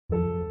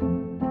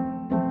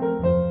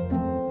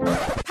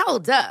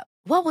Hold up.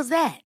 What was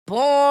that?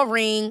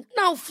 Boring.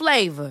 No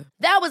flavor.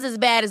 That was as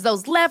bad as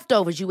those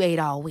leftovers you ate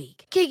all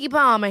week. Keke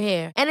Palmer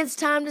here, and it's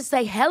time to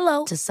say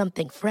hello to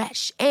something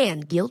fresh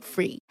and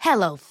guilt-free.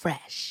 Hello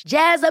Fresh.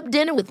 Jazz up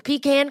dinner with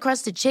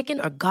pecan-crusted chicken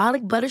or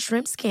garlic butter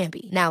shrimp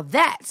scampi. Now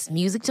that's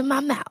music to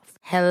my mouth.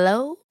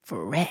 Hello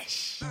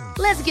Fresh.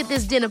 Let's get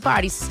this dinner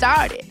party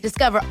started.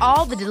 Discover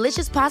all the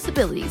delicious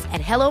possibilities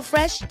at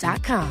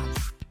hellofresh.com.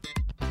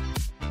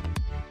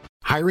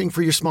 Hiring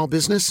for your small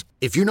business?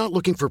 If you're not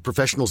looking for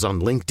professionals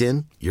on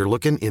LinkedIn, you're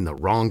looking in the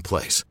wrong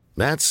place.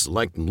 That's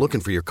like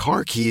looking for your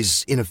car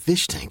keys in a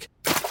fish tank.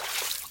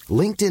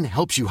 LinkedIn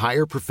helps you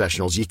hire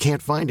professionals you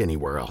can't find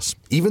anywhere else,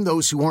 even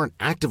those who aren't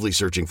actively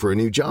searching for a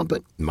new job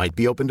but might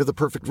be open to the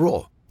perfect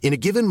role. In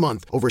a given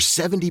month, over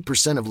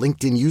 70% of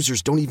LinkedIn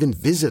users don't even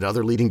visit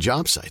other leading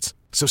job sites.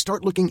 So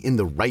start looking in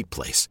the right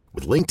place.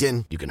 With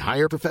LinkedIn, you can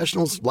hire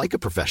professionals like a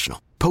professional.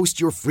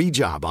 Post your free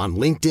job on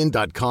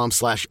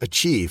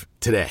linkedin.com/achieve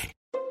today.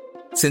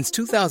 Since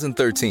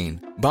 2013,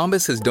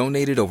 Bombas has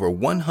donated over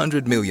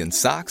 100 million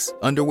socks,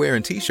 underwear,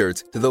 and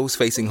T-shirts to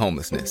those facing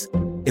homelessness.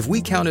 If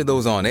we counted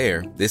those on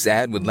air, this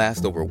ad would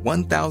last over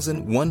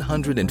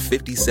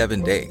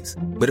 1,157 days.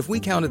 But if we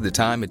counted the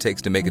time it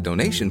takes to make a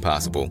donation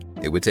possible,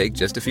 it would take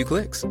just a few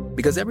clicks.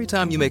 Because every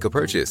time you make a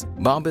purchase,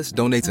 Bombas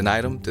donates an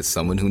item to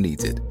someone who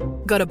needs it.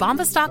 Go to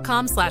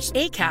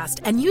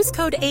bombas.com/ACAST and use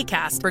code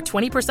ACAST for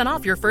 20%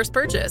 off your first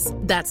purchase.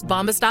 That's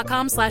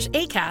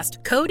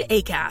bombas.com/ACAST, code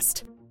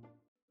ACAST.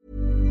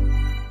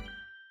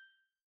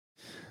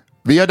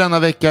 Vi har denna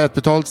vecka ett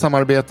betalt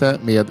samarbete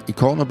med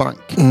Ikano Bank.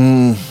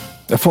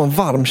 Jag får en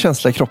varm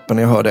känsla i kroppen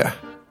när jag hör det.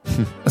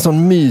 En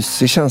sån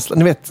mysig känsla.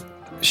 Ni vet,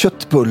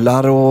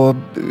 köttbullar och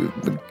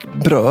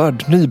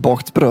bröd,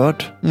 nybakt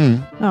bröd.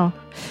 Ja,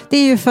 det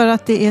är ju för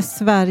att det är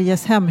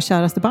Sveriges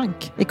hemkäraste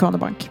bank, Ikano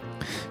Bank.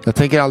 Jag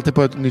tänker alltid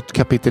på ett nytt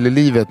kapitel i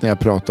livet när jag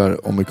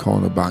pratar om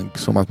Ikano Bank.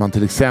 Som att man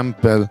till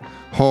exempel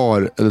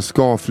har eller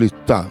ska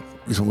flytta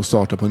liksom, och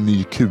starta på en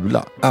ny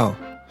kula. Ja.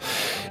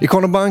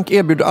 Ikano Bank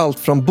erbjuder allt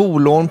från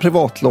bolån,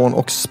 privatlån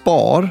och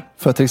spar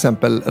för till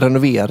exempel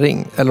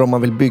renovering eller om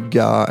man vill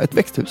bygga ett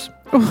växthus.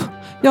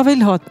 Jag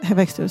vill ha ett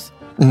växthus.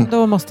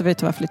 Då måste vi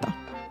tyvärr flytta.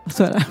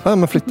 Så är det. Ja,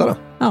 men flytta då.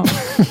 Ja,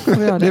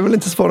 det är väl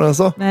inte svårare än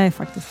så? Nej,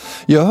 faktiskt.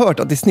 Jag har hört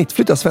att i snitt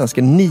flyttar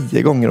svensken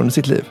 9 gånger under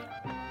sitt liv.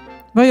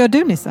 Vad gör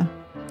du, Nisse?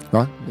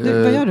 Va?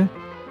 Vad gör du?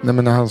 Nej,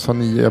 men när han sa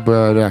 9, jag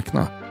börjar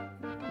räkna.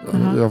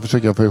 Jag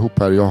försöker få ihop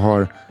här. Jag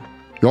har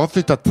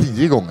flyttat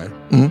 10 gånger.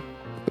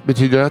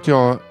 Betyder det att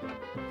jag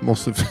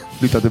måste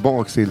flytta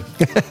tillbaka till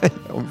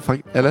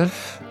eller?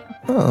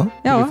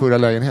 Till förra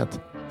lägenhet?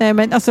 Nej,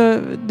 men alltså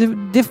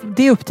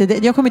det är upp till det.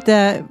 Jag kommer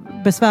inte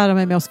besvära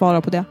mig med att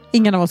svara på det.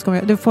 Ingen av oss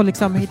kommer. Du får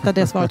liksom hitta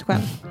det svaret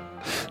själv.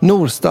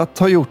 Norstat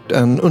har gjort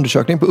en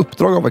undersökning på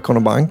uppdrag av Ikano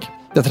Bank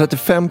där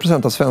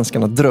 35% av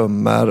svenskarna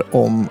drömmer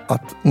om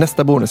att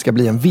nästa boende ska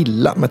bli en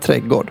villa med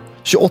trädgård.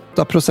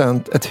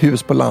 28% ett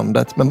hus på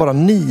landet, men bara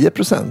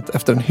 9%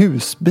 efter en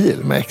husbil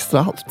med extra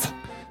allt.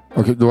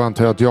 Okej, då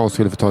antar jag att jag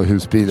skulle få ta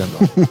husbilen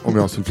då, om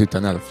jag skulle flytta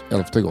en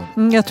 11:e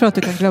gång. Jag tror att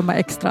du kan glömma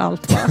extra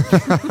allt.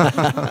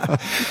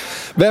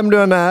 Vem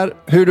du än är,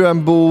 hur du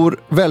än bor,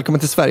 välkommen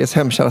till Sveriges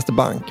hemkäraste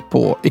bank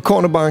på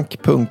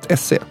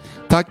ikanobank.se.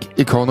 Tack,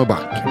 Ikano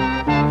Bank.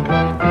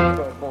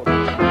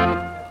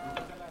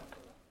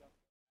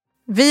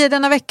 Vi är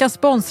denna vecka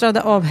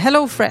sponsrade av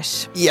Hello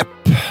Fresh. Japp,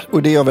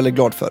 och det är jag väldigt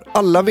glad för.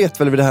 Alla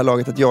vet väl vid det här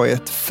laget att jag är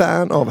ett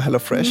fan av Hello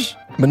Fresh.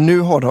 Men nu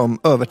har de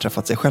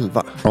överträffat sig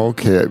själva.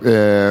 Okej,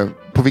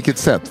 på vilket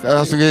sätt?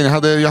 Alltså,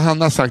 hade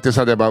Johanna sagt det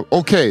så hade jag bara,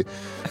 okej.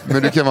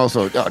 Men det kan vara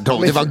så, ja,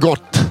 det var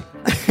gott.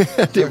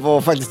 Det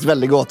var faktiskt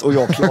väldigt gott och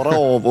jag klarade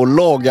av att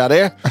laga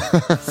det.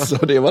 Så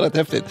det var rätt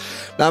häftigt.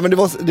 Nej, men det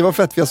var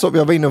fett, för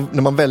jag var inne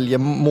när man väljer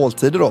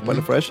måltider då på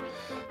Hello Fresh.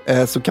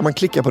 Så kan man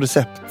klicka på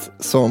recept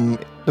som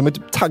de är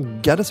typ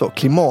taggade så,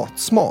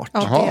 klimatsmart. Ja,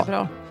 det är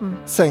bra.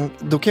 Sen,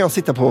 då kan jag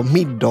sitta på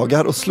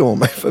middagar och slå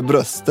mig för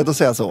bröstet och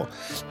säga så.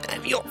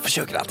 Jag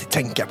försöker alltid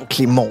tänka på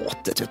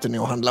klimatet, vet du, när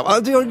jag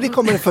handlar. Det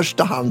kommer i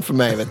första hand för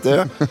mig, vet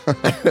du.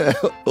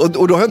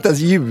 och då har jag inte ens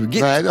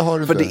ljugit. Nej, det har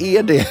du för inte. Det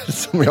är det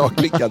som jag har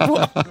klickat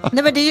på.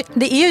 Nej, men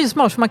det är ju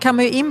smart, för man kan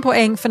ju in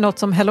poäng för något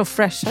som Hello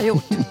Fresh har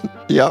gjort.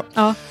 Ja,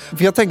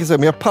 för jag tänker så här,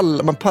 men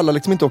man pallar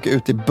liksom inte åka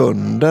ut till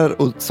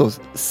bönder och så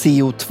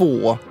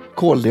CO2,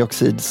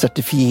 koldioxid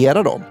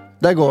certifiera dem.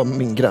 Där går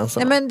min gräns.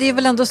 Nej, men det är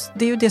väl ändå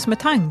det är ju det som är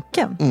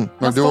tanken.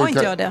 Man ska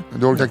inte göra det.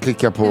 Du orkar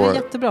klicka på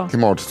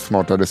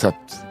klimatsmarta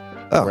recept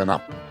på en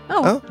app.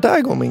 Ja,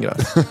 där går min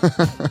gräns.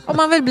 Om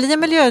man vill bli en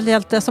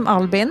miljöhjälte som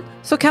Albin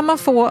så kan man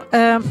få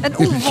en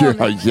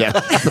ovanlig...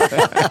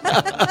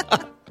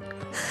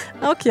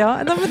 Och det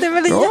är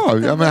väl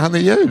ja, men han är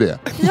ju det.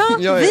 Ja,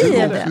 vi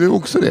är det. Du är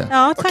också det.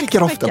 Ja, jag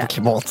klickar ofta på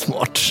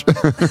klimatsmart.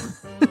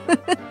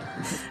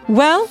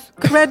 Well,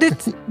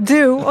 credit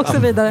due och så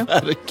vidare.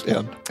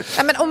 Verkligen.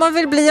 Ja, men om man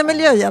vill bli en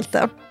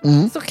miljöhjälte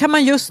så kan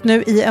man just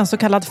nu i en så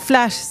kallad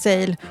flash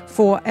sale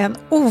få en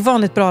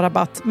ovanligt bra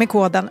rabatt med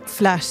koden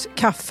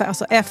FLASHKAFFE,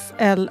 alltså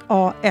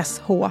FLASH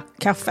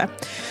kaffe.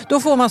 Då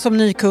får man som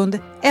ny kund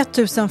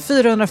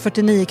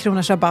 1449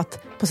 kronors rabatt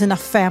på sina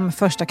 5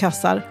 första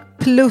kassar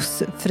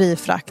plus fri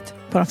frakt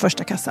på den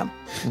första kassan.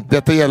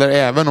 Detta gäller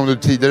även om du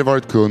tidigare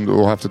varit kund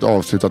och haft ett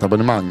avslutat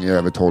abonnemang i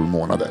över 12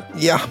 månader.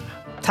 Ja,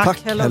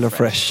 tack Hello Hello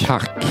Fresh. Fresh.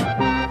 Tack.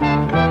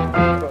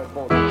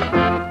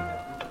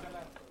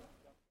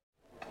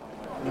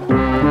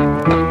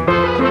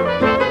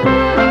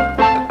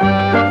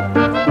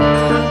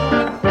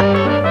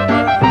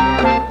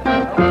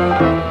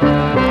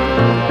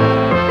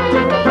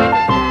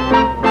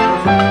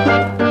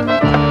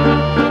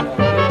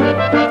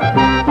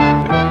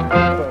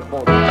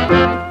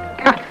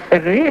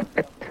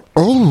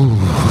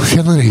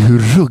 Känner ni hur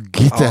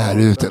ruggigt det är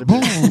ute?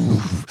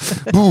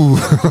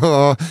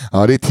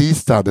 Ja, det är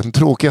tisdag, den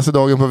tråkigaste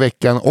dagen på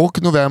veckan,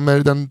 och november,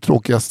 den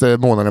tråkigaste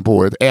månaden på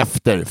året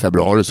efter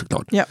februari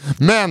såklart. Ja.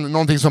 Men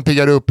någonting som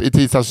piggar upp i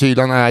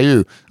tisdagskylan är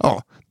ju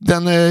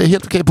den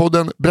helt okej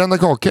podden Brända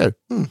kakor.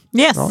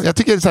 Yes. Ja, jag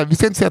tycker det är så här, vi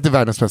ska inte säga att det är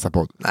världens bästa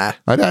podd. Nej,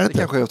 det är det det inte.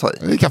 kanske jag tar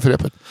i. Det är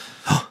kafferepet.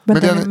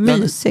 Men den är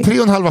mysig.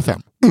 3,5 av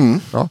 5.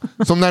 Ja.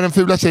 Som när den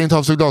fula tjejen tar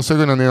av sig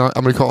glasögonen i en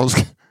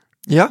amerikansk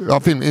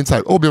film. Inte så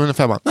här, blev en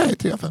 5. Nej,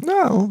 3 av 5.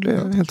 Ja, det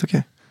blev helt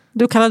okej.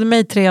 Du kallade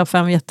mig 3 av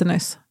 5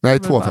 jättenyss. Nej,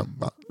 2 av 5.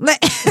 Nej.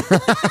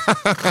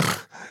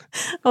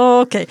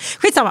 Okej,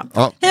 skitsamma.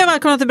 Ja. Hej och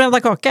välkomna till Brända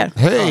kakor.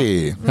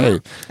 Hej,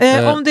 hej.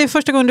 Om det är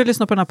första gången du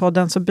lyssnar på den här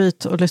podden så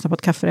byt och lyssna på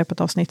ett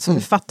kafferepet avsnitt så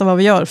vi fattar vad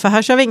vi gör. För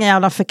här kör vi ingen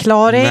jävla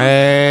förklaring.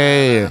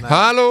 Nej.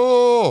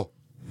 Hallå!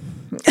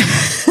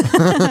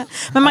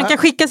 Men man kan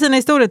skicka sina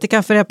historier till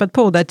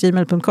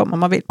kafferepetpodd@gmail.com om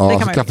man vill. Ja, det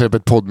kan man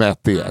kafferepetpodd med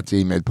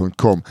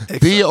gmail.com.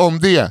 Det om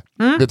det.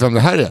 Vet du vem det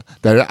här är?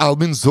 Det här är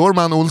Albin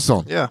Zorman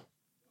Olsson. Ja.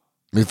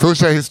 Min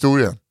första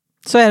historia.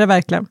 Så är det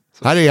verkligen.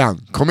 Här är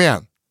han, kom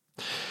igen.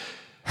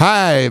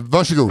 Hej,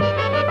 varsågod.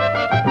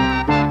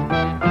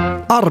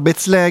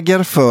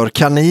 Arbetsläger för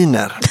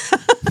kaniner.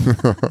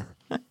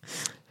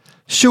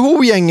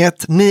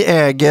 Tjoho-gänget, ni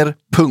äger,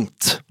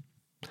 punkt.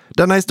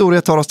 Denna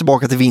historia tar oss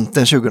tillbaka till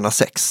vintern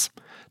 2006.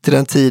 Till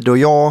den tid då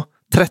jag,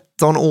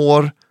 13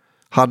 år,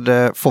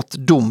 hade fått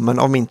domen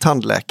av min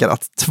tandläkare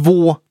att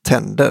 2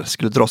 tänder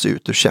skulle dras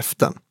ut ur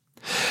käften.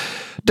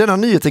 Denna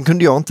nyheten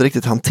kunde jag inte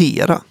riktigt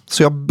hantera,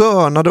 så jag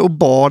bönade och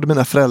bad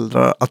mina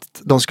föräldrar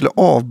att de skulle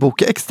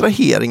avboka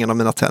extraheringen av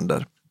mina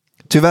tänder.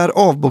 Tyvärr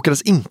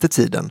avbokades inte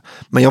tiden,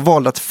 men jag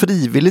valde att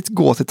frivilligt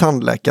gå till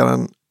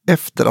tandläkaren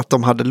efter att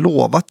de hade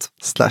lovat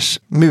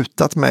 /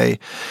 mutat mig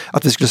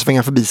att vi skulle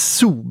svänga förbi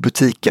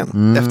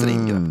zoobutiken efter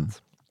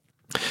ingreppet.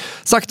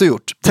 Sagt och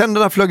gjort,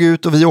 tänderna flög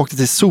ut och vi åkte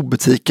till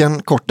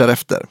zoobutiken kort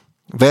därefter.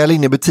 Väl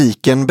inne i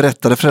butiken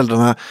berättade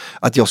föräldrarna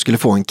att jag skulle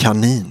få en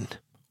kanin.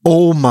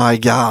 Oh my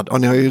god,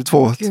 och ni har ju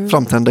 2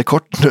 framtänder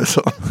kort nu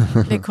så.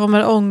 Ni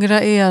kommer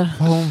ångra er.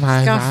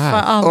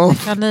 Skaffa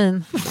aldrig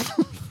kanin.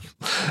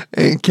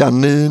 En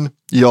kanin,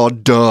 jag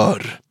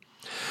dör.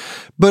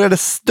 Började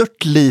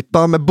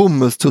störtlipa med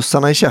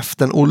bomullstussarna i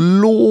käften och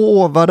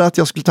lovade att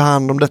jag skulle ta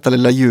hand om detta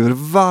lilla djur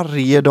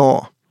varje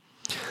dag.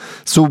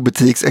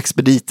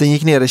 Zoobutiksexpediten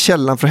gick ner i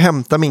källaren för att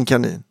hämta min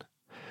kanin.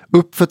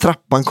 Upp för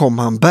trappan kom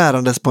han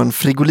bärandes på en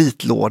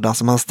frigolitlåda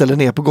som han ställde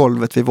ner på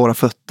golvet vid våra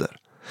fötter.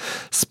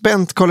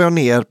 Spänt kollade jag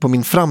ner på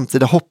min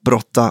framtida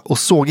hoppråtta och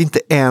såg inte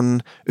 1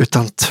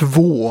 utan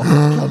 2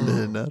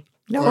 kaniner.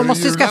 Ja, man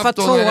måste skaffa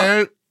 2.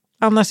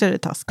 Annars är det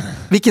task.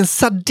 Vilken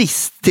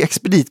sadist till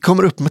expedit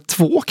kommer upp med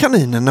 2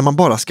 kaniner när man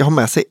bara ska ha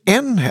med sig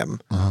 1 hem.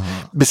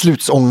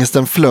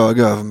 Beslutsångesten flög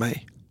över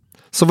mig.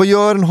 Så vad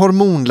gör en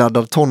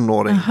hormonladdad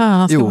tonåring?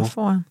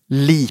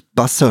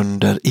 Lipa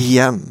sönder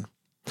igen.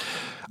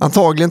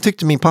 Antagligen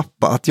tyckte min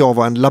pappa att jag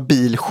var en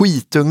labil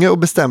skitunge och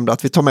bestämde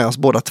att vi tar med oss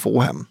båda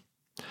 2 hem.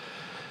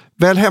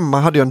 Väl hemma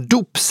hade jag en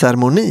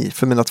dopceremoni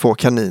för mina 2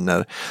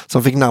 kaniner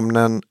som fick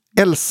namnen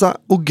Elsa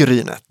och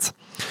Grynet.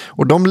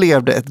 Och de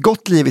levde ett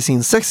gott liv i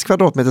sin 6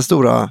 kvadratmeter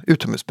stora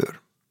utomhusbur.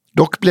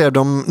 Dock blev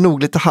de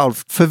nog lite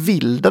halvt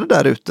förvildade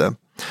där ute.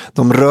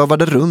 De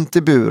rövade runt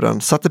i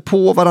buren, satte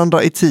på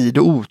varandra i tid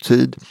och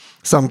otid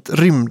samt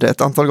rymde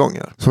ett antal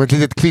gånger. Som ett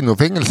litet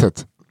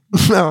kvinnofängelset.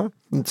 Ja,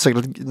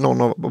 säkert att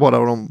någon av båda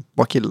av dem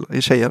var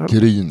killar, tjejer. Eller?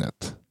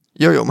 Grynet.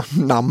 Jo,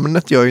 men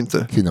namnet gör ju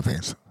inte.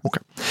 Kvinnofängelse.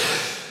 Okej.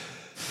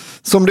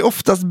 Som det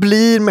oftast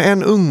blir med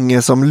en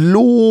unge som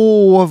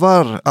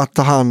lovar att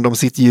ta hand om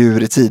sitt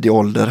djur i tidig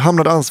ålder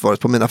hamnade ansvaret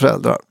på mina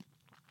föräldrar.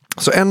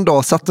 Så en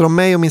dag satte de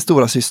mig och min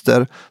stora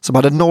syster som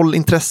hade 0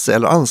 intresse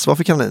eller ansvar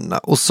för kaninerna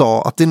och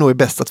sa att det nog är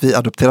bäst att vi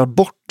adopterar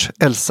bort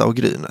Elsa och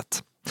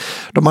Grynet.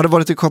 De hade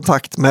varit i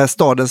kontakt med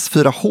stadens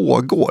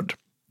 4H-gård.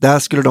 Där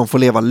skulle de få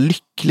leva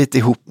lyckligt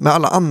ihop med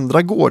alla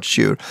andra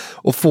gårdsdjur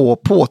och få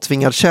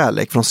påtvingad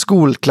kärlek från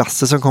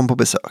skolklasser som kom på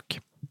besök.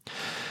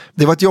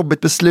 Det var ett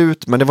jobbigt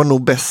beslut, men det var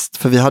nog bäst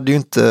för vi hade ju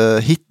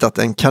inte hittat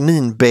en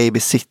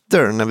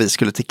kaninbabysitter när vi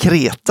skulle till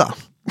Kreta.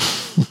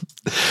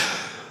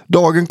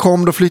 Dagen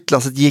kom då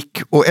flyttlasset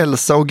gick och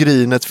Elsa och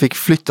Grynet fick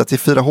flytta till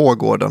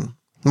 4H-gården.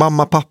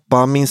 Mamma,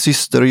 pappa, min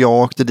syster och jag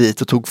åkte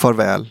dit och tog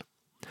farväl.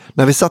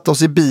 När vi satte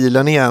oss i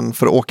bilen igen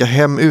för att åka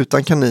hem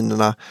utan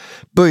kaninerna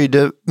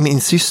böjde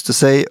min syster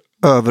sig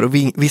över och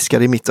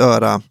viskade i mitt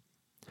öra: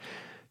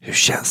 hur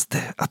känns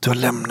det att du har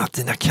lämnat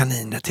dina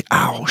kaniner till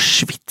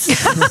Auschwitz?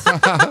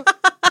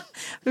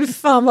 Fy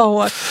fan vad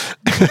hårt.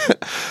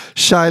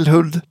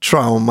 Childhood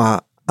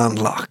trauma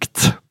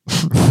unlocked.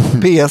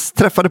 PS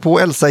träffade på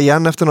Elsa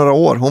igen efter några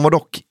år. Hon var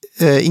dock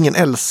ingen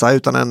Elsa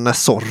utan en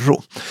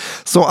Zorro.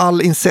 Så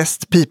all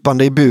incest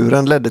pipande i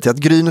buren ledde till att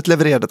Grynet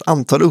levererade ett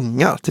antal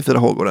ungar till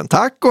 4H-gården.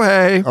 Tack och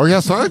hej! Och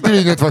jag sa att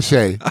Grynet var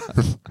tjej.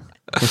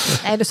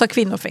 Nej, du sa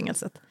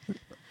kvinnofängelset.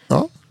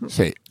 Ja,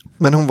 tjej.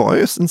 Men hon var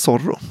ju en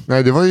Zorro.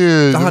 Nej, det var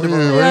ju den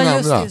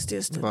andra.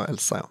 Just det var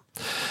Elsa,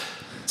 ja.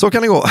 Så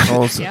kan det gå.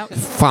 Ja,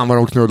 fan vad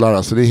de knullar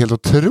alltså. Det är helt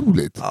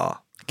otroligt.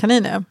 Ja.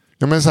 Kaniner.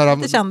 Ja, men så här,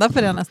 lite kända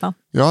för det nästan.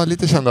 Ja,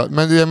 lite kända.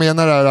 Men det jag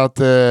menar är att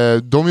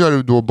de gör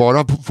det då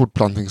bara på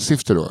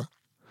fortplantningssyfte då.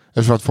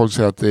 Eftersom att folk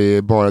säger att det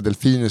är bara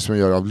delfiner som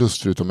gör av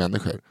lust förutom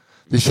människor.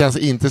 Det känns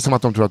inte som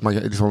att de tror att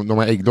liksom, de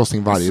har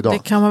ägglossning varje dag. Det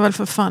kan man väl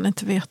för fan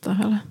inte veta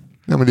heller.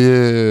 Ja, men det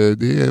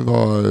är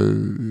vad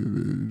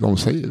de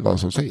säger, vad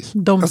som sägs.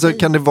 Alltså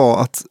kan det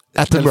vara att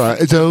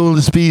it's all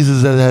the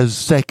species that has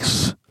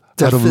sex.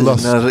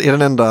 Delfiner är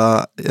den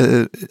enda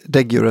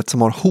däggdjuret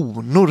som har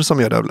honor som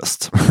gör det av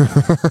lust.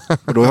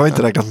 Och då har jag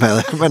inte räknat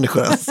med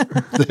människor ens.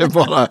 Det är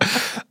bara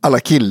alla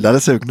killar är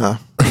sugna.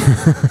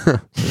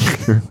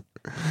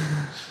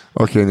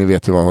 Okej, ni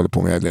vet ju vad jag håller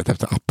på med. Jag letar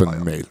efter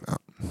appen mail. Ja.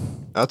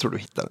 Jag tror du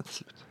hittar den till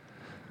slut.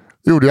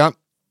 Gjorde jag.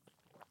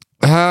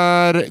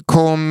 Här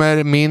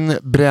kommer min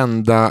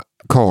brända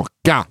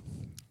kaka.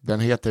 Den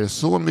heter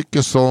så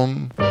mycket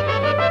som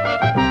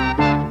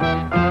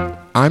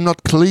I'm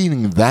not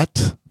cleaning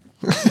that.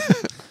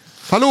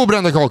 Hallå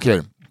brända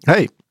kakor.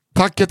 Hej.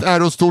 Tacket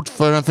är och stort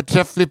för en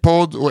förträfflig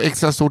podd och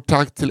extra stort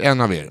tack till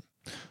en av er.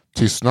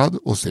 Tystnad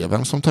och se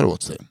vem som tar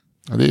åt sig.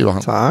 Ja, det är ju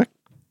han. Tack.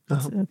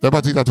 Jag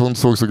bara tyckte att hon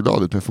såg så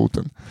glad ut med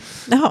foten.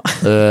 Jaha.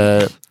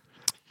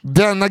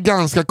 Denna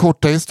ganska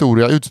korta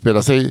historia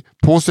utspelar sig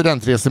på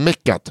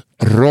studentresemeckat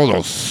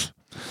Rhodos.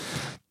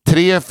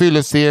 3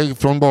 fyllesteg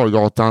från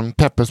bargatan,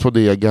 Peppes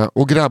Bodega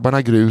och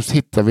grabbarna grus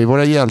hittar vi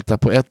våra hjältar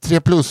på ett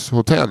 3+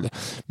 hotell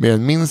med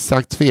en minst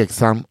sagt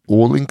tveksam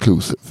all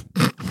inclusive.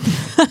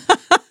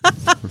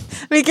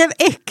 Vilken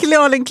äcklig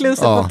all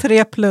inclusive på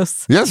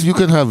 3+. Yes, you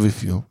can have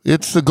with you.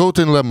 It's the goat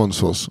in lemon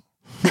sauce.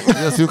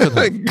 Yes, you can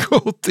have.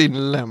 Goat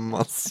in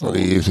lemon sauce.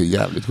 Det är så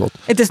jävligt gott.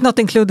 It is not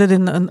included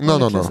in an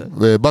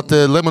No. But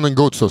the lemon and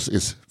goat sauce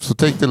is. So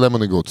take the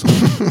lemon and goat sauce.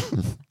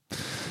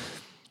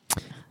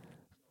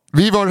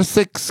 Vi var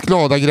 6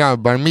 glada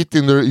grabbar mitt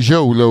under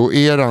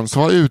YOLO-eran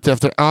som var ute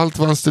efter allt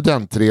vad en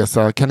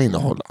studentresa kan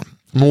innehålla.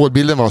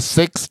 Målbilden var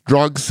sex,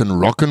 drugs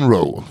and rock and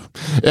roll.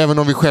 Även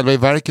om vi själva i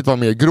verket var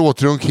med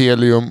gråtrunk,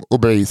 helium och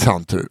base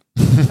hunter.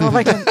 Det var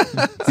verkligen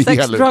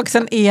sex, drugs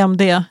and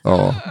EMD.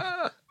 Ja.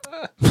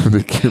 Det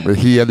är kul med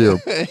helium.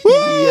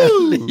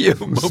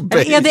 Helium och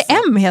base.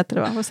 EDM heter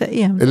det va? Vad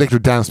säger EMD? Electro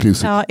Dance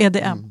Music. Ja,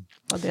 EDM.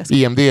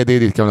 EMD det är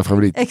ditt gamla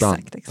favoritband.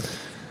 Exakt.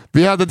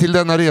 Vi hade till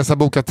denna resa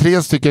bokat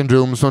 3 stycken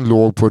rum som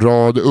låg på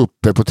rad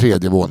uppe på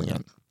 3:e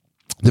våningen.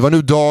 Det var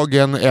nu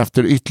dagen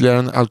efter ytterligare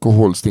en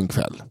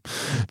alkoholstinkväll.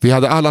 Vi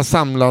hade alla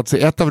samlats i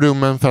ett av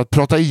rummen för att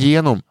prata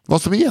igenom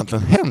vad som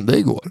egentligen hände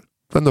igår.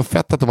 Det var ändå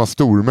fett att de var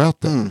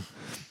stormöte.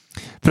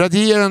 För att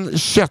ge er en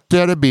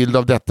köttigare bild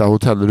av detta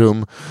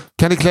hotellrum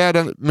kan ni klä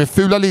den med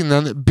fula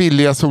linnen,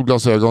 billiga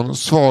solglasögon,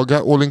 svaga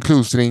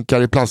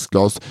all-inclusive-rinkar i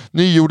plastglas,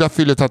 nygjorda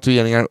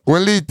fylletatueringar och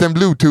en liten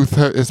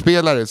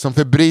Bluetooth-spelare som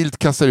febrilt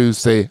kastar ut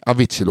sig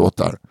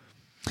Avicii-låtar.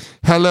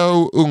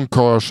 Hello,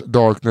 ungkars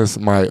darkness,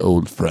 my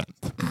old friend.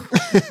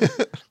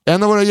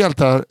 En av våra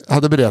hjältar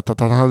hade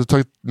berättat att han hade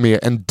tagit med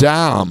en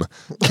dam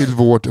till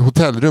vårt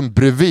hotellrum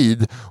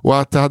bredvid och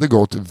att det hade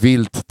gått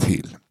vilt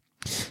till.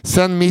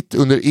 Sen mitt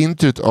under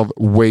introt av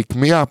Wake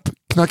Me Up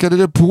knackade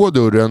det på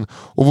dörren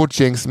och vårt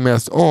gängs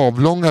mest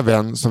avlånga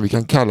vän som vi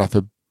kan kalla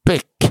för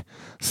Beck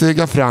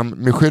segar fram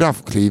med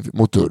giraffkliv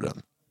mot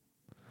dörren.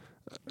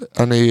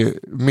 Är ni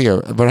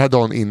med? Var det här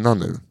dagen innan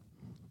nu?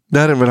 Det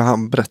här är väl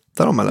han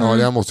berättar om eller? Ja,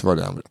 det här måste vara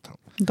det han berättar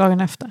om.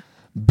 Dagen efter.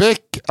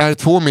 Beck är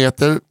 2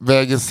 meter,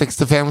 väger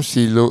 65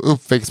 kilo,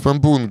 uppväxt på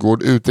en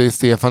bondgård ute i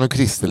Stefan och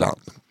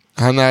Kristeland.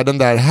 Han är den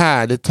där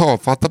härligt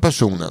tafatta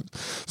personen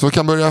som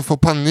kan börja få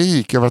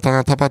panik över att han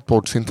har tappat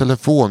bort sin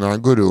telefon när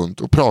han går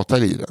runt och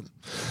pratar i den.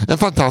 En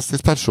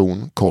fantastisk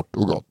person, kort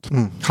och gott.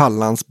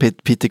 Hallands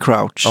Peter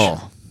Crouch.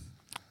 Ja.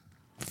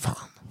 Fan.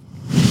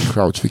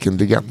 Crouch, vilken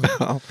legend.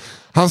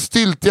 Hans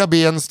styltiga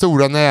ben,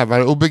 stora nävar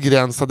och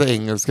begränsade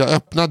engelska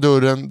öppnar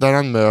dörren där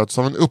han möts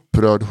av en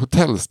upprörd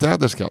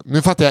hotellstäderska.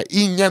 Nu fattar jag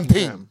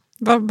ingenting.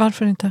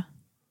 Varför inte?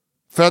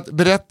 För att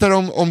berätta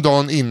om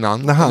dagen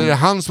innan, eller är det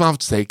han som har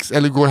haft sex,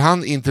 eller går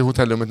han in till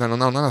hotellrummet när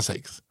någon annan har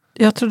sex?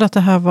 Jag trodde att det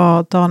här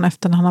var dagen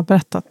efter när han har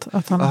berättat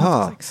att han har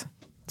haft sex.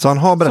 Så han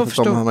har berättat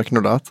om att han har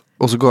knullat,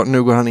 och så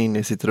nu går han in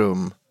i sitt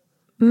rum.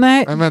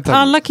 Nej,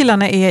 alla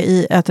killarna är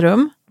i ett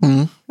rum.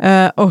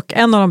 Och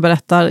en av dem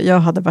berättar, jag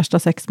hade värsta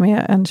sex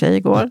med en tjej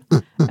igår.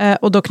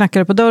 Och då knackar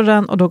det på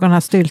dörren och då går den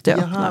här styltiga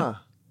öppna.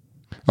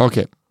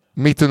 Okej,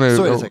 mitt under...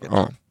 Så är det säkert.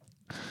 Ja.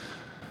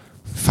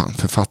 Fan,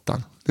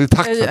 författaren.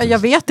 Tack för jag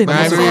vet inte.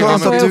 Nej, Så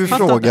skönt att du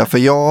frågar, för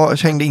jag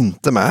hängde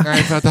inte med.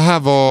 Nej, för att det här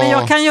var... Men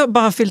jag kan ju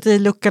bara fyllt i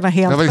luckorna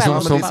helt det var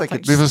liksom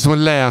själv. det var som att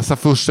läsa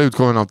första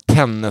utgåvan av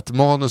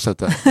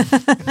Tenet-manuset.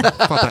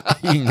 Fattar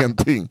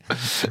ingenting.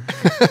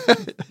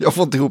 Jag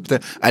får inte ihop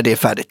det. Nej, det är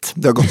färdigt.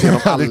 Det har gått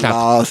igenom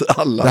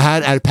alla. Det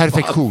här är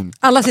perfektion.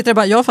 Alla sitter där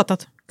bara, jag har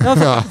fattat.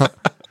 Ja.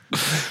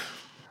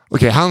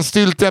 Okej, hans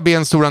styltiga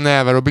ben, stora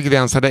nävar och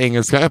begränsade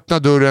engelska öppnar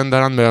dörren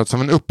där han möts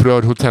av en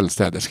upprörd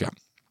hotellstäderska.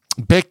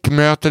 Beck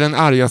möter den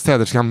arga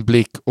städerskan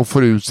blick och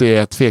får ut sig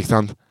ett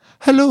tveksamt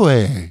hello.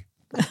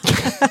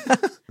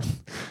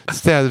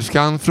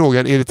 Städerskan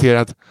frågar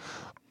irriterat,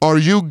 are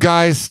you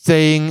guys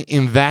staying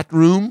in that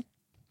room?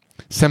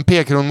 Sen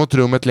pekar hon mot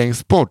rummet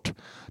längst bort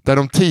där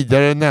de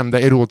tidigare nämnda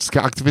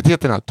erotiska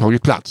aktiviteterna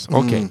tagit plats.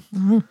 Okej.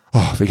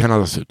 Vi kan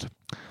andas ut.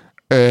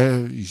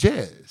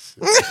 Yes.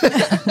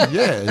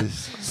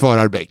 Yes,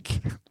 svarar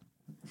Beck.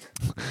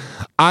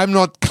 I'm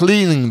not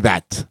cleaning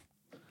that.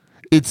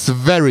 It's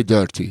very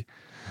dirty.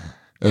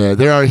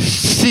 There are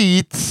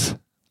sheets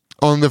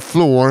on the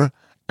floor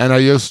and I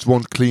just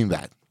won't clean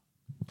that.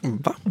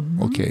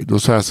 Okej, då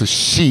sa jag alltså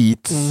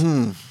sheets,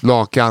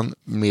 lakan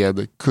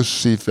med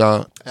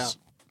kursiva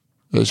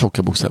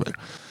tjocka bokstäver.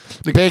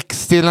 Beck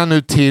stillar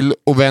nu till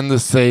och vänder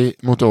sig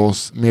mot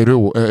oss med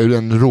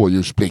en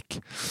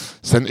rådjursblick.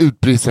 Sen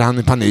utbrister han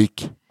i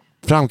panik.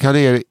 Framkallar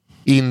er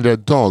inre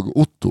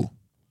Dag-Otto.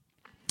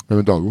 Vem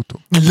är Dag-Otto?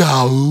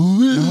 Ja,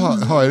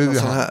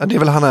 det är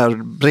väl han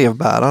här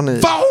brevbäraren i...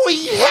 Vad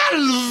i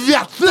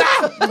helvete!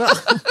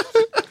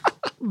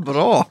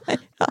 Bra.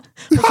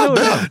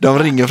 De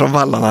ringer från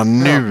vallarna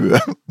nu.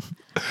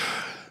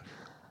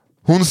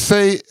 Hon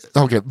säger...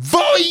 Okej.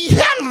 Vad i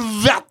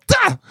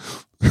helvete?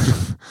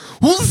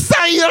 Hon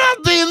säger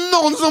att det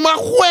är någon som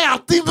har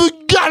skätit på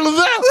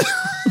golvet.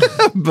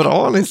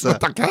 Bra, Nisse.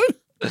 Tackar.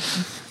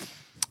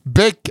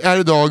 Beck är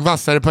idag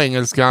vassare på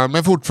engelska,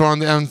 men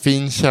fortfarande en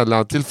fin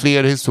källa till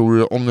fler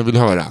historier om ni vill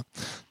höra.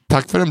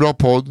 Tack för en bra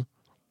podd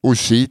och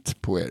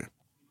shit på er.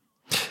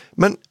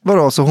 Men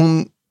vadå,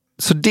 så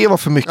det var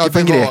för mycket för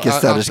en grekisk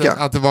städerska?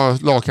 Att det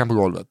var lakan på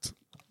golvet.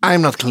 I'm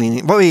not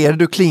cleaning. Vad är det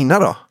du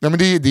cleanar då? Ja, men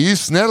det är ju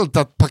snällt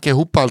att packa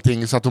ihop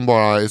allting så att hon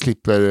bara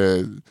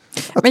slipper...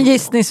 Men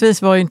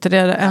gissningsvis var ju inte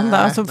det enda.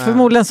 Alltså,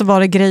 förmodligen så var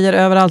det grejer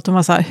överallt och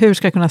man sa, hur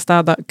ska jag kunna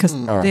städa?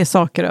 Det är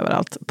saker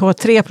överallt. På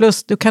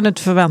 3+, du kan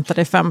inte förvänta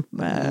dig 5.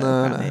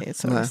 Nej.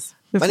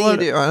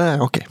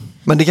 Okej.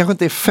 Men det kanske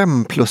inte är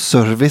 5+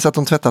 service att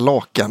de tvättar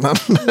lakanen.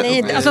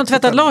 Nej, alltså de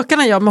tvättar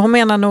lakanen, ja, men hon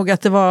menar nog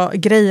att det var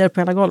grejer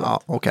på hela golvet.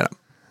 Ja, okej då.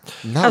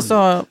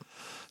 Alltså...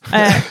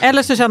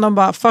 eller så känner de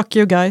bara, fuck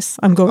you guys,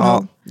 I'm going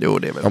home. Jo,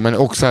 det är väl. Ja, men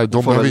också här,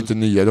 de behöver inte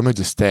nya, de har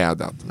inte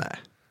städat. Nej.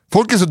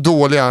 Folk är så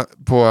dåliga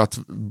på att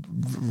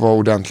vara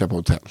ordentliga på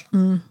hotell.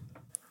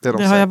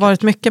 Det har jag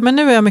varit mycket, men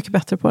nu är jag mycket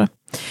bättre på det.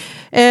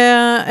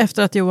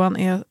 Efter att Johan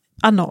är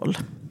anal.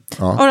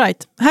 All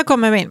right, här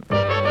kommer min.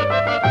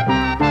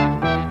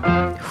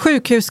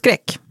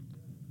 Sjukhusskräck.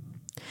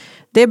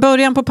 Det är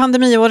början på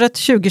pandemiåret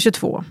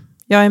 2022.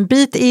 Jag är en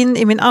bit in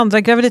i min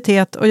andra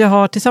graviditet och jag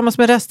har tillsammans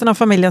med resten av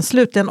familjen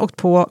slutligen åkt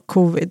på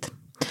covid.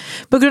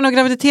 På grund av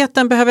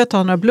graviditeten behöver jag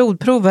ta några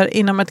blodprover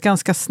inom ett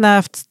ganska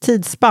snävt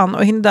tidsspann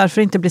och hinner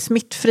därför inte bli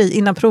smittfri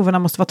innan proverna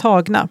måste vara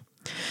tagna.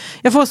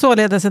 Jag får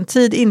således en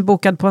tid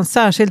inbokad på en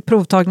särskild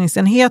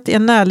provtagningsenhet i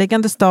en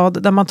närliggande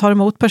stad där man tar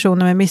emot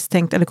personer med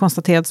misstänkt eller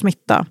konstaterad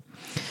smitta.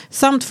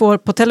 Samt får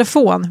på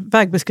telefon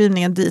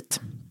vägbeskrivningen dit.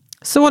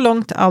 Så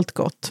långt allt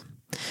gott.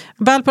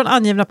 Väl på den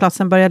angivna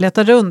platsen börjar jag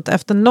leta runt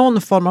efter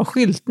någon form av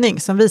skyltning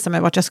som visar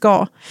mig vart jag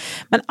ska.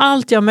 Men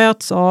allt jag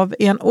möts av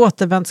är en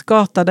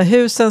återvändsgata där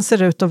husen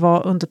ser ut att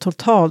vara under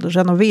total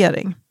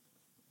renovering.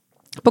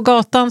 På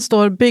gatan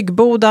står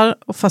byggbodar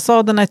och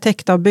fasaderna är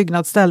täckta av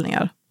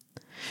byggnadsställningar.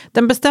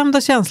 Den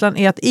bestämda känslan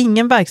är att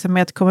ingen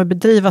verksamhet kommer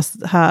bedrivas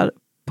här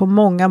på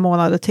många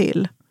månader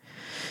till.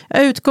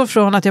 Jag utgår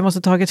från att jag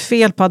måste tagit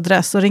fel på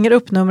adress och ringer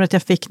upp numret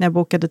jag fick när jag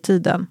bokade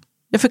tiden.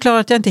 Jag förklarar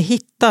att jag inte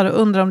hittar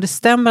och undrar om det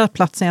stämmer att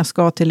platsen jag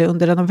ska till är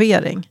under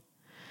renovering.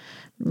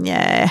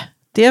 Nej,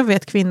 det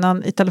vet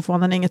kvinnan i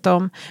telefonen inget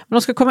om. Men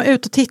de ska komma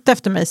ut och titta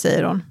efter mig,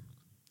 säger hon.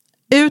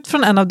 Ut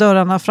från en av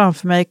dörrarna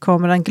framför mig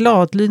kommer en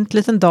gladlynt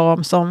liten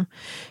dam som,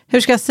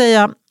 hur ska jag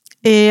säga,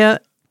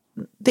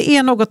 det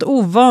är något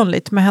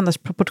ovanligt med hennes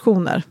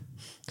proportioner.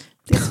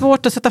 Det är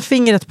svårt att sätta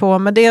fingret på,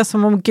 men det är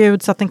som om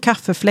Gud satt en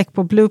kaffefläck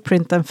på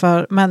blueprinten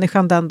för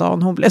människan den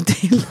dagen hon blev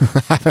till.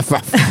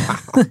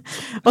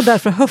 Och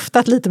därför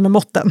höftat lite med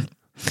måtten.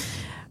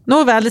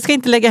 Nåväl, det ska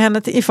inte lägga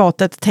henne i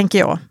fatet, tänker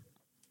jag.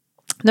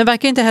 Nu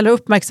verkar inte heller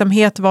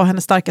uppmärksamhet vara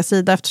hennes starka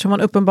sida eftersom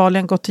hon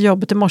uppenbarligen gått till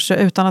jobbet i morse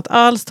utan att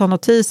alls ta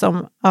notis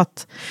om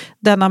att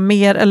denna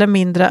mer eller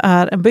mindre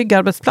är en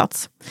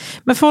byggarbetsplats.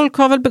 Men folk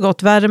har väl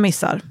begått värre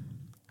missar.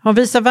 Hon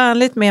visar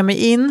vänligt med mig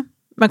in,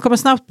 men kommer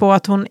snabbt på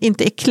att hon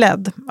inte är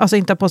klädd, alltså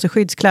inte har på sig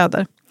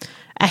skyddskläder.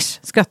 Äsch,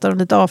 skrattar hon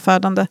lite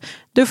avfärdande.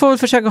 Du får väl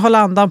försöka hålla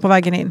andan på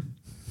vägen in.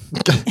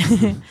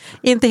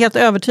 Inte helt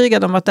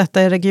övertygad om att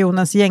detta är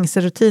regionens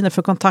gängse rutiner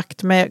för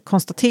kontakt med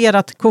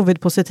konstaterat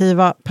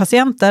covid-positiva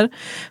patienter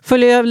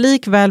följer jag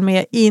likväl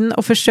med in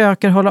och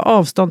försöker hålla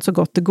avstånd så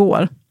gott det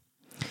går.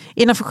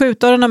 Innanför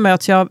skjutdörrarna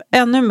möts jag av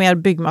ännu mer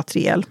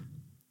byggmaterial.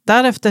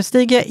 Därefter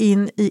stiger jag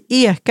in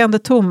i ekande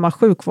tomma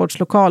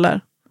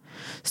sjukvårdslokaler.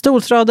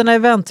 Stolsraderna i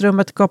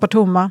väntrummet gapar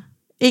tomma.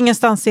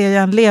 Ingenstans ser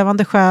jag en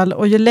levande själ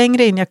och ju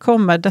längre in jag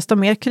kommer desto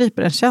mer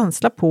kryper en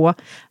känsla på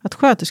att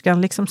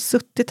sköterskan liksom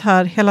suttit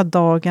här hela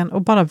dagen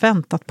och bara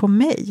väntat på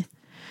mig.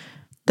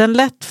 Den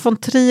lätt von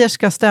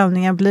Trierska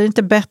stämningen blir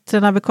inte bättre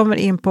när vi kommer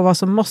in på vad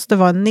som måste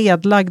vara en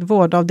nedlagd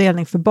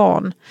vårdavdelning för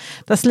barn.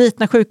 Där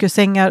slitna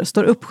sjukhussängar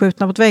står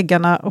uppskjutna mot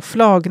väggarna och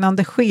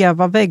flagnande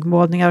skeva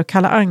väggmålningar och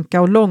Kalle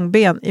Anka och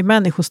långben i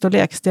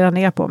människostorlek stirrar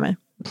ner på mig.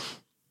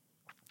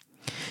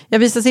 Jag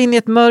visas in i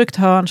ett mörkt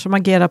hörn som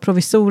agerar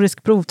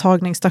provisorisk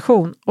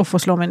provtagningsstation och får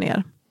slå mig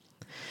ner.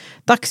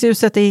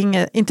 Dagsljuset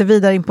är inte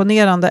vidare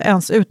imponerande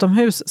ens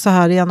utomhus så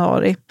här i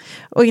januari.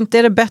 Och inte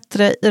är det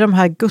bättre i de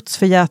här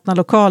gudsförgätna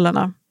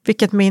lokalerna,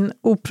 vilket min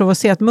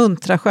oprovocerat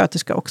muntra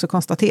sköterska också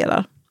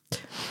konstaterar.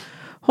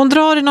 Hon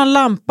drar i någon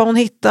lampa hon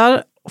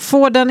hittar,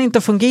 får den inte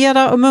att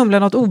fungera och mumlar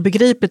något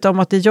obegripligt om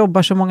att det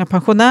jobbar så många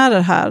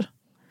pensionärer här.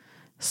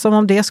 Som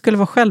om det skulle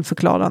vara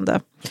självförklarande.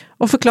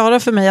 Och förklarar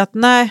för mig att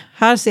nej,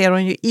 här ser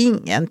hon ju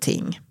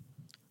ingenting.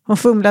 Hon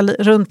fumlar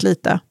runt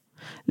lite.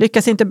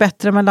 Lyckas inte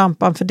bättre med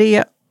lampan för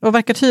det och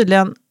verkar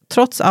tydligen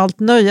trots allt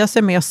nöja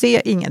sig med att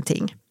se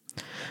ingenting.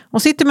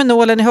 Hon sitter med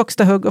nålen i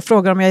högsta hugg och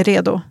frågar om jag är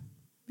redo.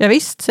 Ja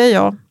visst, säger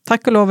jag.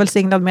 Tack och lov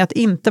välsignad med att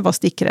inte vara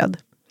stickrädd.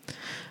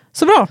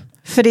 Så bra,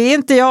 för det är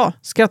inte jag,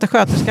 skrattar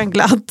sköterskan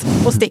glatt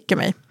och sticker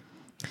mig.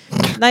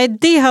 Nej,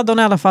 det hade hon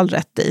i alla fall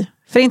rätt i.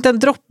 För inte en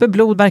droppe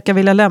blod verkar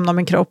vilja lämna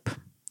min kropp.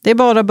 Det är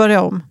bara att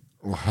börja om.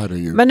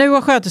 Men nu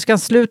har sköterskan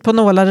slut på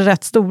nålar i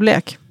rätt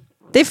storlek.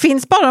 Det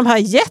finns bara de här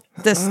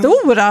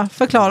jättestora,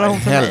 förklarar hon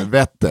för mig.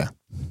 Helvete.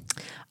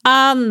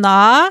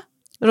 Anna,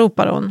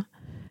 ropar hon.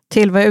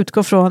 Till vad jag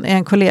utgår från är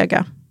en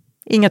kollega.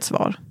 Inget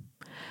svar.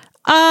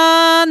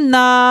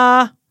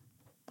 Anna!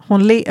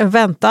 Hon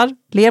väntar,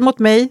 ler mot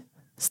mig.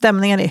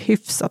 Stämningen är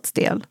hyfsat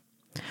stel.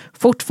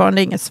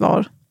 Fortfarande inget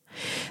svar.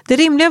 Det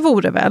rimliga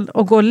vore väl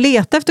att gå och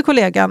leta efter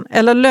kollegan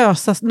eller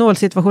lösa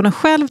nålsituationen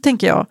själv,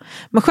 tänker jag.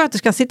 Men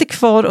sköterskan sitter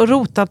kvar och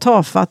rotar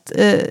tafatt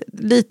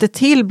lite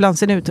till bland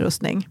sin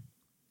utrustning.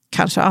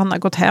 Kanske Anna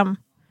gått hem.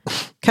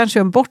 Kanske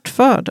en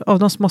bortförd av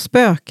de små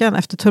spöken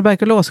efter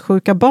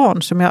tuberkulossjuka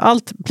barn som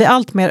jag blir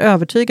allt mer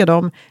övertygad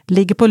om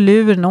ligger på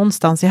lur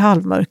någonstans i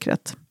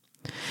halvmörkret.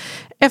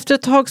 Efter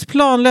ett tags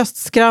planlöst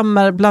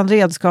skrammer bland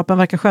redskapen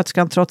verkar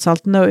sköterskan trots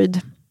allt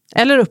nöjd.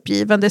 Eller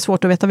uppgiven, det är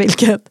svårt att veta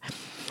vilket.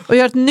 Och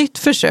gör ett nytt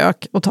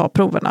försök att ta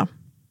proverna.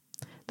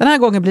 Den här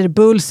gången blir det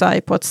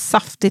bullseye på ett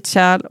saftigt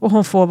kärl och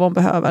hon får vad hon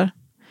behöver.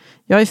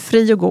 Jag är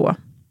fri att gå.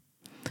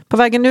 På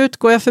vägen ut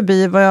går jag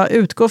förbi vad jag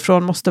utgår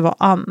från måste vara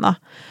Anna.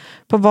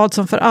 På vad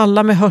som för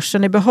alla med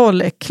hörseln i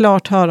behåll är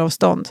klart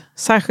höravstånd.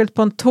 Särskilt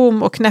på en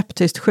tom och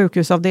knäpptyst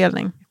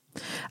sjukhusavdelning.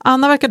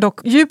 Anna verkar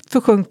dock djupt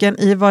försjunken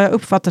i vad jag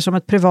uppfattar som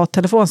ett privat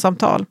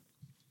telefonsamtal.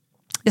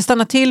 Jag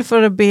stannar till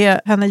för att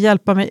be henne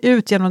hjälpa mig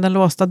ut genom den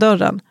låsta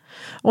dörren.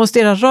 Och hon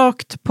stirrar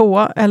rakt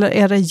på, eller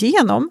är det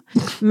genom,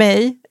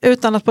 mig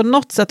utan att på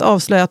något sätt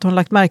avslöja att hon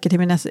lagt märke till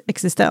min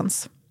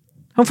existens.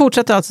 Hon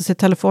fortsätter alltså sitt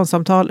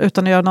telefonsamtal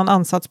utan att göra någon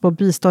ansats på att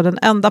bistå den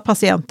enda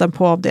patienten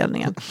på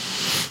avdelningen.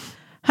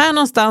 Här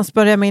någonstans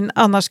börjar min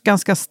annars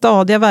ganska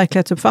stadiga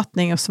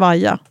verklighetsuppfattning att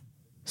svaja.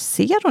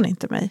 Ser hon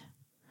inte mig?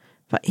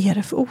 Vad är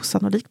det för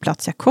osannolik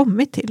plats jag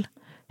kommit till?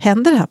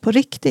 Händer det här på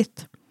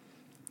riktigt?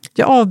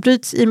 Jag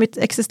avbryts i mitt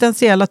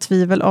existentiella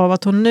tvivel av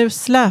att hon nu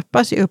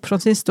släpar sig upp från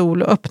sin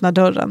stol och öppnar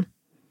dörren.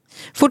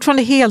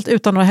 Fortfarande helt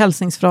utan några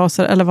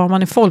hälsningsfraser eller vad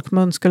man i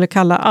folkmun skulle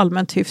kalla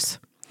allmänt hyfs.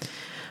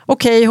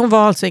 Okej, hon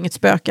var alltså inget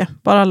spöke,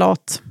 bara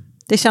lat.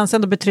 Det känns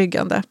ändå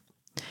betryggande.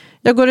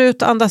 Jag går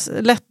ut och andas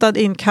lättad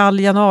in kall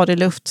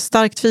januariluft,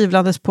 starkt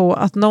tvivlandes på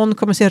att någon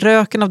kommer se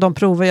röken av de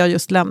prover jag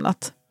just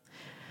lämnat.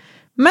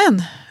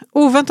 Men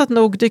oväntat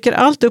nog dyker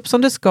allt upp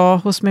som det ska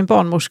hos min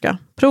barnmorska.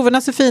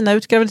 Proverna ser fina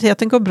ut,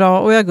 graviditeten går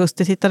bra och i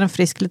augusti tittar en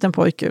frisk liten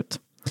pojk ut.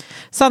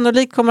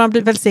 Sannolikt kommer han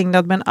bli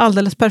välsignad med en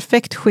alldeles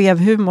perfekt skev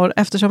humor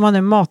eftersom han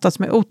nu matats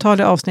med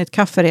otaliga avsnitt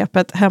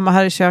kafferepet hemma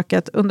här i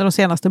köket under de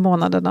senaste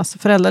månadernas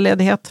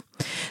föräldraledighet.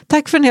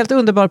 Tack för en helt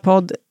underbar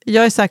podd.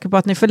 Jag är säker på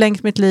att ni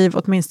förlängt mitt liv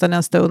åtminstone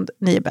en stund.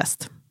 Ni är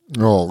bäst.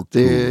 Ja,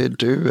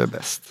 du är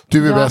bäst.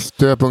 Du är bäst.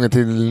 Du är på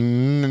till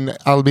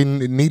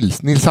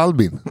Nils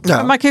Albin.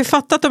 Ja. Man kan ju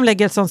fatta att de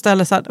lägger ett sånt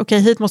ställe så att okej,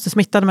 hit måste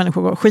smittade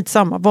människor gå.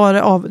 Skitsamma.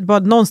 Bara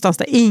någonstans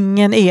där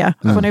ingen är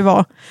får ni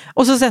vara.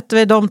 Och så sätter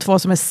vi de två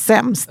som är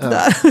sämst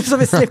där. Så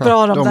vi slipper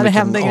av dem där det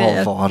händer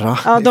grejer.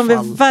 Ja, de vill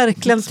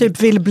verkligen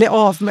vill bli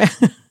av med.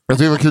 Jag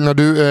tycker det var kul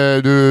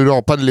när du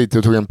rapade lite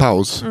och tog en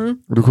paus.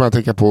 Och då kommer jag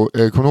tänka på,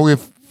 kommer du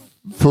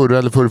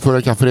ihåg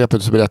förra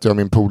kafferepet så berättade jag om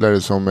min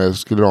polare som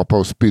skulle rapa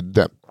och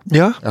spydde.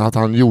 Ja. Att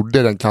han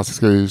gjorde den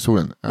klassiska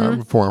historien.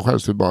 Får han själv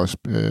så bara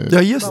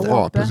ja, just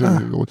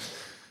det.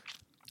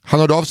 Han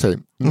hörde av sig.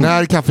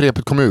 När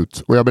kafferepet kom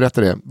ut, och jag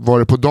berättade det, var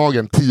det på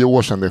dagen 10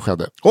 år sedan det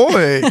skedde.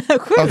 Oj!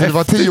 Alltså det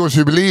var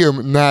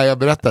 10-årsjubileum när jag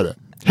berättade.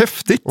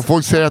 Häftigt! Och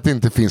folk säger att det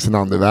inte finns en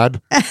andevärld.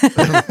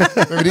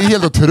 Men det är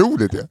helt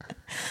otroligt.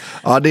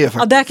 Ja, det är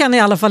faktiskt... där kan i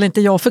alla fall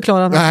inte jag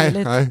förklara något.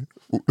 Nej.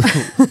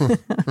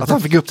 Att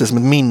han fick upp det som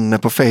ett minne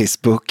på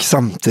Facebook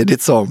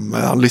samtidigt som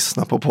han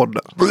lyssnar på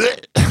podden.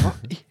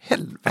 I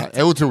helvete. Det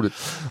är otroligt.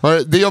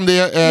 Det är om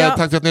det.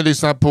 Tack för att ni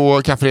lyssnar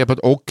på kafferepet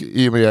och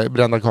i och med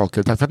Brända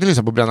kakor. Tack för att ni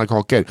lyssnar på Brända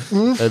kakor.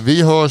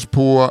 Vi hörs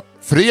på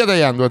fredag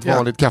igen då ett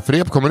vanligt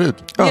kafferep kommer ut.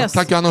 Yes.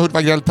 Tack Johanna Hurt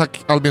Wagrell,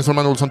 tack Albin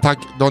Solman Olsson, tack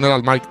Daniel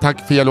Almark,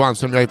 tack Fia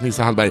Loanström, jag heter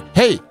Nisse Hallberg.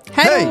 Hej!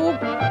 Hej!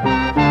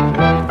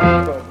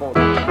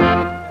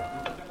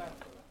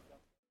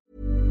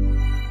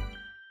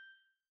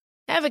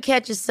 Ever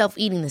catch yourself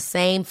eating the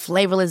same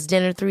flavorless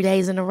dinner 3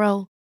 days in a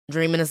row?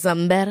 Dreaming of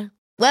something better?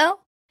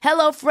 Well,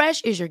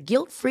 HelloFresh is your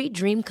guilt-free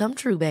dream come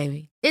true,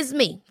 baby. It's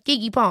me,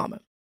 Keke Palmer.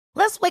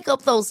 Let's wake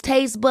up those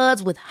taste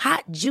buds with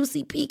hot,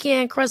 juicy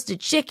pecan-crusted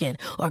chicken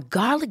or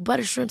garlic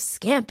butter shrimp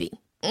scampi.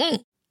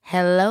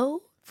 Hello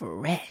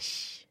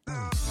Fresh.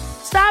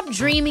 Stop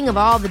dreaming of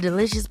all the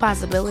delicious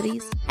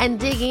possibilities and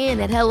dig in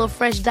at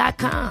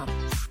HelloFresh.com.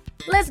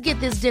 Let's get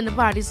this dinner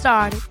party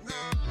started.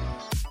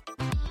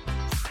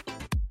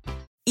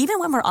 Even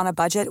when we're on a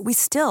budget, we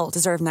still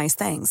deserve nice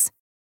things.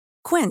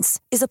 Quince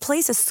is a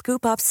place to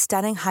scoop up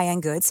stunning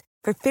high-end goods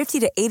for 50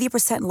 to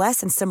 80% less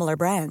than similar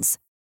brands.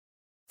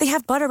 They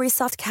have buttery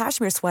soft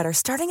cashmere sweaters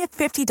starting at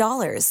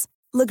 $50,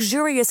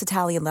 luxurious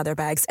Italian leather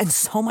bags, and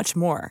so much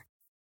more.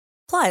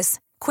 Plus,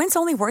 Quince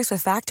only works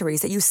with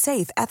factories that use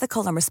safe,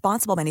 ethical, and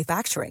responsible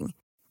manufacturing.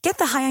 Get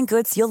the high-end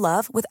goods you'll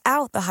love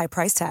without the high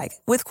price tag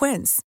with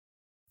Quince.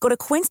 Go to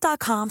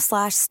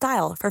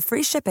quince.com/style for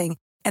free shipping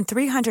and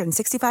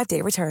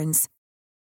 365-day returns.